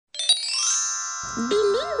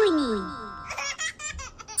Bilinguini.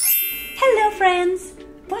 Hello friends!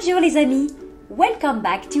 Bonjour les amis! Welcome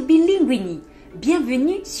back to Bilinguini.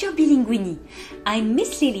 Bienvenue sur Bilinguini. I'm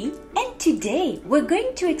Miss Lily and today we're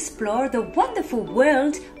going to explore the wonderful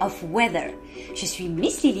world of weather. Je suis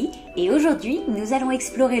Miss Lily et aujourd'hui nous allons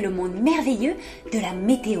explorer le monde merveilleux de la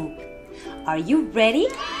météo. Are you ready?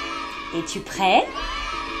 Es-tu prêt?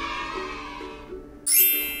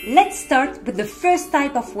 Let's start with the first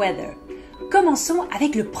type of weather. Commençons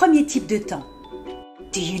avec le premier type de temps.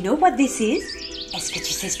 Do you know what this is? Est-ce que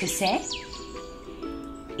tu sais ce que c'est?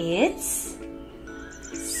 It's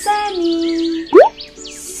sunny.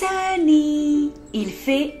 Sunny. Il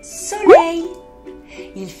fait soleil.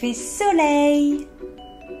 Il fait soleil.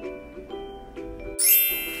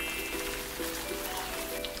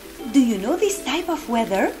 Do you know this type of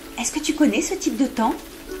weather? Est-ce que tu connais ce type de temps?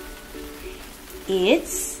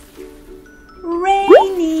 It's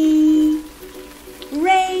rainy.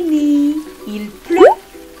 Rainy. Il pleut.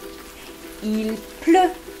 Il pleut.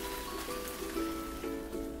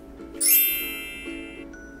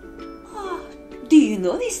 Oh, do you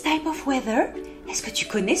know this type of weather? Est-ce que tu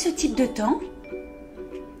connais ce type de temps?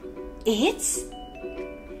 It's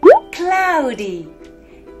cloudy.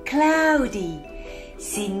 Cloudy.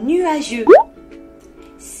 C'est nuageux.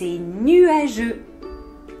 C'est nuageux.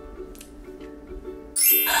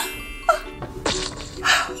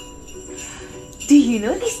 Do you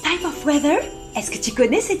know this type of weather? Est-ce que tu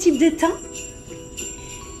connais ce type de temps?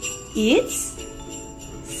 It's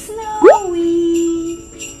snowy.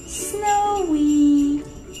 Snowy.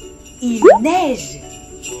 Il neige.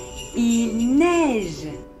 Il neige.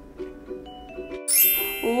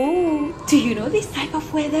 Oh, do you know this type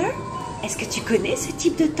of weather? Est-ce que tu connais ce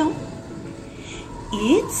type de temps?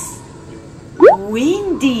 It's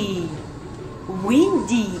windy.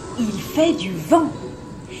 Windy. Il fait du vent.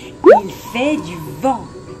 Il fait du vent.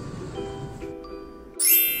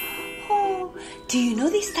 Oh, do you know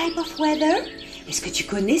this type of weather? Est-ce que tu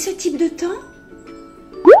connais ce type de temps?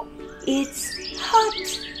 It's hot.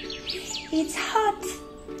 It's hot.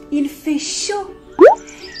 Il fait chaud.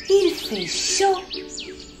 Il fait chaud.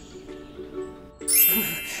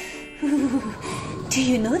 Do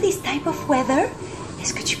you know this type of weather?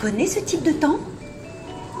 Est-ce que tu connais ce type de temps?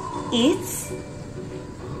 It's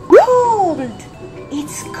cold.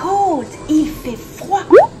 It's cold. Il fait froid.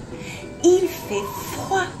 Il fait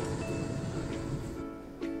froid.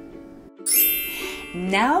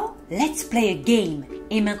 Now, let's play a game.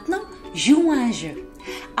 Et maintenant, jouons à un jeu.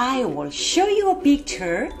 I will show you a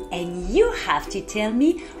picture and you have to tell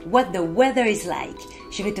me what the weather is like.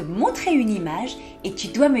 Je vais te montrer une image et tu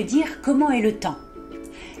dois me dire comment est le temps.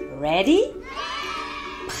 Ready?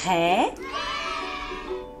 Prêt?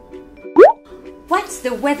 What's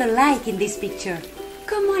the weather like in this picture?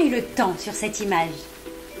 Comment est le temps sur cette image?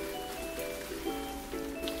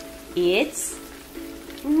 It's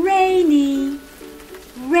rainy.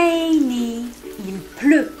 Rainy. Il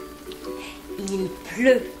pleut. Il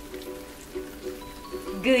pleut.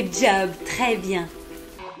 Good job. Très bien.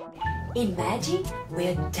 Imagine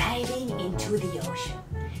we're diving into the ocean.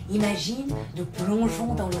 Imagine nous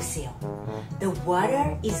plongeons dans l'océan. The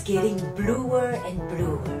water is getting bluer and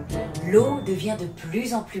bluer. L'eau devient de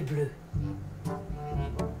plus en plus bleue.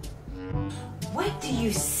 What do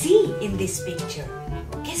you see in this picture?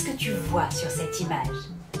 Qu'est-ce que tu vois sur cette image?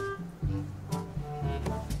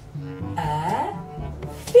 A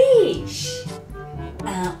fish.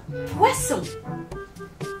 Un poisson.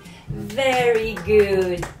 Very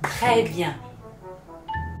good. Très bien.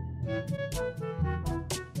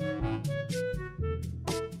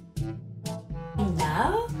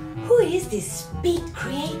 Now, who is this big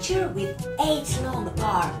creature with 8 long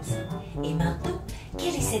arms? Et maintenant,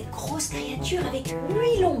 quelle est cette grosse créature avec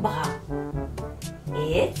 8 longs bras?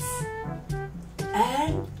 It's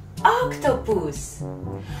an octopus.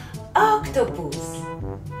 Octopus.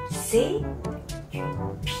 C'est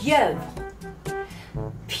une pieuvre.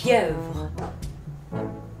 Pieuvre.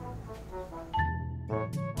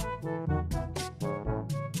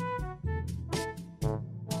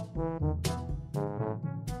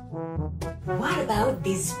 What about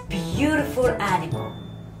this beautiful animal?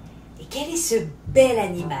 Et quel est ce bel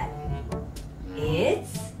animal?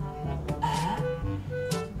 It's a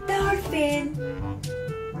dolphin.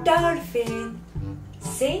 Dolphin.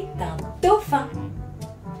 C'est un dauphin.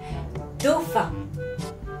 Dauphin.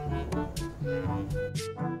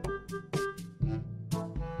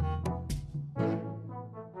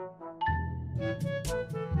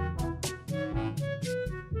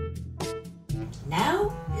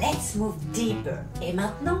 Now, let's move deeper. Et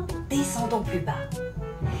maintenant, descendons plus bas.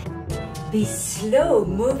 This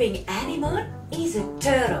slow-moving animal is a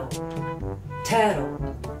turtle.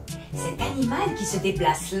 Turtle. Cet animal qui se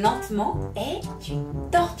déplace lentement est une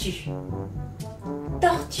tortue.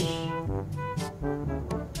 Tortue.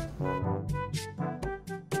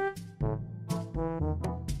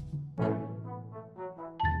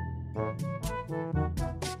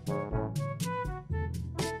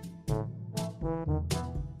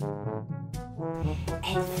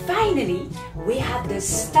 And finally, we have the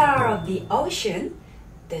star of the ocean,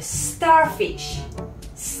 the starfish.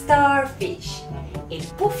 Starfish. Et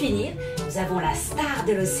pour finir, nous avons la star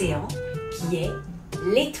de l'océan qui est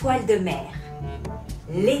l'étoile de mer.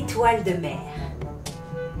 L'étoile de mer.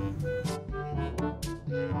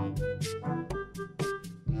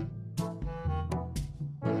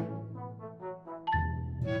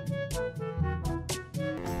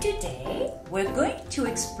 Today, we're going to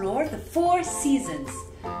explore the 4 seasons.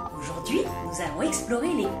 Aujourd'hui, nous allons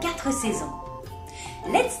explorer les 4 saisons.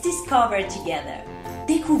 Let's discover together.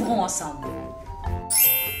 Découvrons ensemble.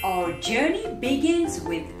 Our journey begins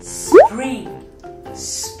with spring.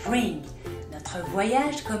 Spring. Notre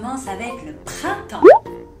voyage commence avec le printemps.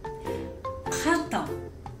 Printemps.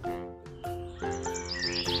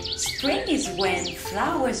 Spring is when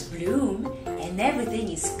flowers bloom and everything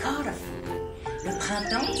is colorful. Le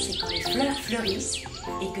printemps, c'est quand les fleurs fleurissent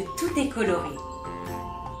et que tout est coloré.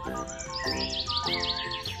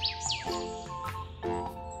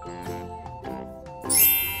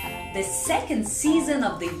 The second season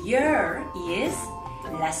of the year is,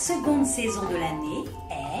 la seconde saison de l'année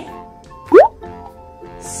est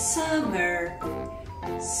summer.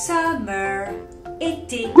 Summer.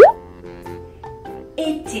 Été.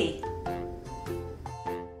 Été.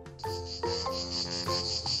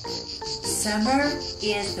 Summer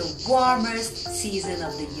is the warmest season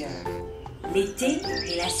of the year. L'été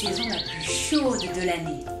est la saison la plus chaude de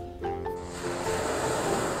l'année.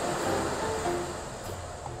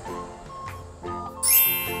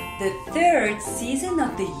 The third season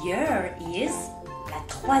of the year is, la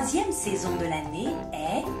troisième saison de l'année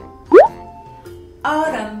est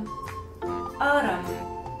autumn. Autumn.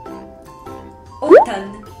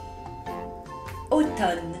 Automne.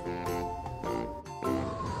 Automne.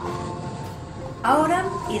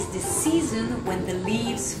 Autumn is the season when the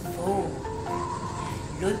leaves fall.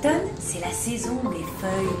 L'automne, c'est la saison où les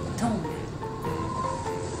feuilles tombent.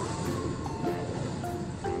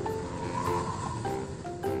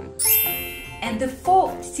 And the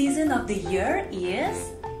fourth season of the year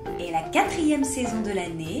is, et la quatrième saison de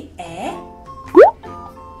l'année est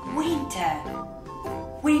winter.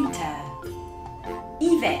 Winter.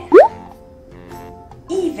 Hiver.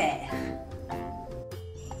 Hiver.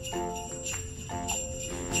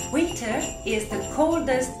 Winter is the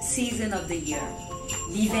coldest season of the year.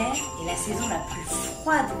 L'hiver est la saison la plus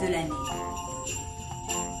froide de l'année.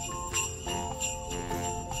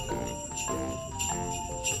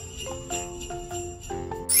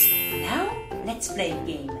 Now, let's play a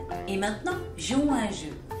game. Et maintenant, jouons à un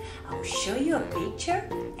jeu. I'll show you a picture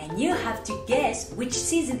and you have to guess which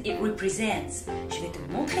season it represents. Je vais te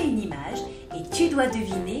montrer une image et tu dois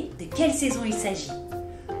deviner de quelle saison il s'agit.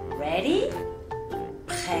 Ready?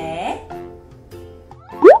 Prêt?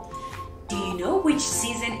 Do you know which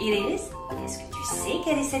season it is? Est-ce que tu sais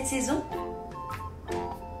quelle est cette saison?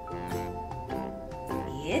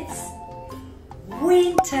 It's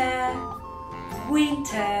winter.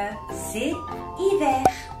 Winter, c'est hiver.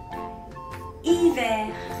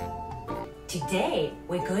 Hiver. Today,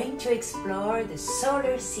 we're going to explore the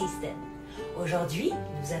solar system. Aujourd'hui,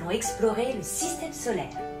 nous allons explorer le système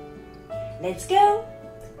solaire. Let's go!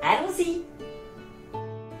 Allons-y!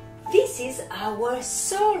 This is our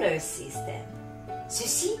solar system.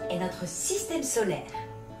 Ceci est notre système solaire.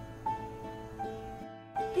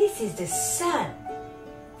 This is the sun.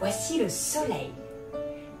 Voici le soleil.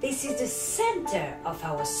 This is the center of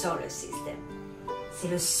our solar system. C'est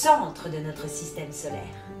le centre de notre système solaire.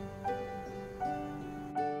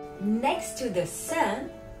 Next to the sun,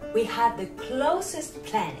 we have the closest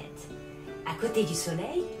planet. À côté du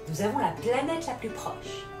soleil, nous avons la planète la plus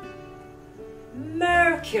proche.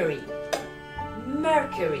 Mercury.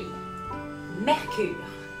 Mercury. Mercure.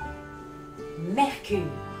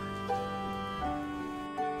 Mercure.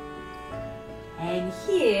 And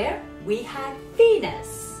here we have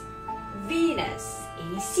Venus. Venus.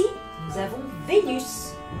 Et ici, nous avons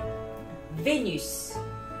Vénus. Vénus.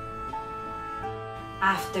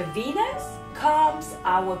 After Venus comes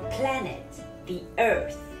our planet, the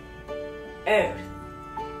Earth. Earth.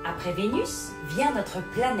 Après Vénus vient notre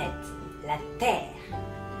planète, la Terre.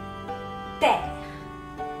 Terre.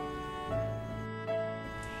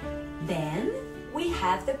 Then we we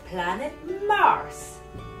have the planet Mars.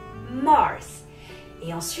 Mars.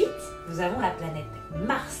 Et ensuite, nous avons la planète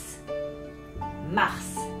Mars.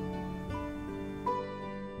 Mars.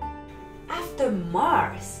 After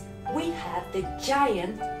Mars, we have the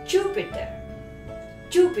giant Jupiter.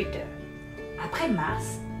 Jupiter. Après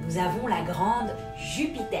Mars, nous avons la grande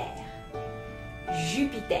Jupiter.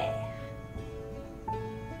 Jupiter.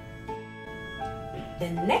 The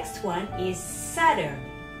next one is Saturn.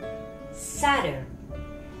 Saturn.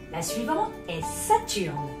 La suivante est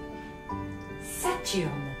Saturne.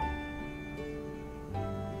 Saturne.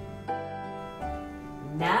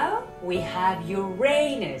 Now we have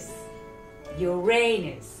Uranus.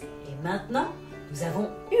 Uranus. Et maintenant, nous avons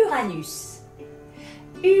Uranus.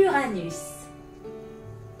 Uranus.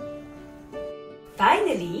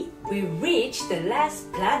 Finally, we reach the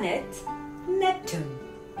last planet, Neptune.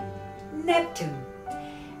 Neptune.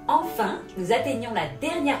 Enfin, nous atteignons la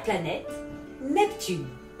dernière planète, Neptune.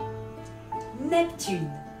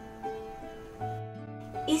 Neptune.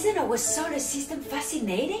 Isn't our solar system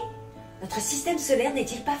fascinating? Notre système solaire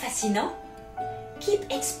n'est-il pas fascinant?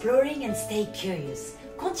 Keep exploring and stay curious.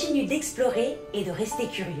 Continue d'explorer et de rester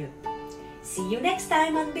curieux. See you next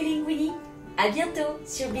time on Bilinguini. À bientôt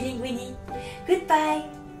sur Bilinguini. Goodbye.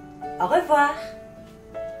 Au revoir.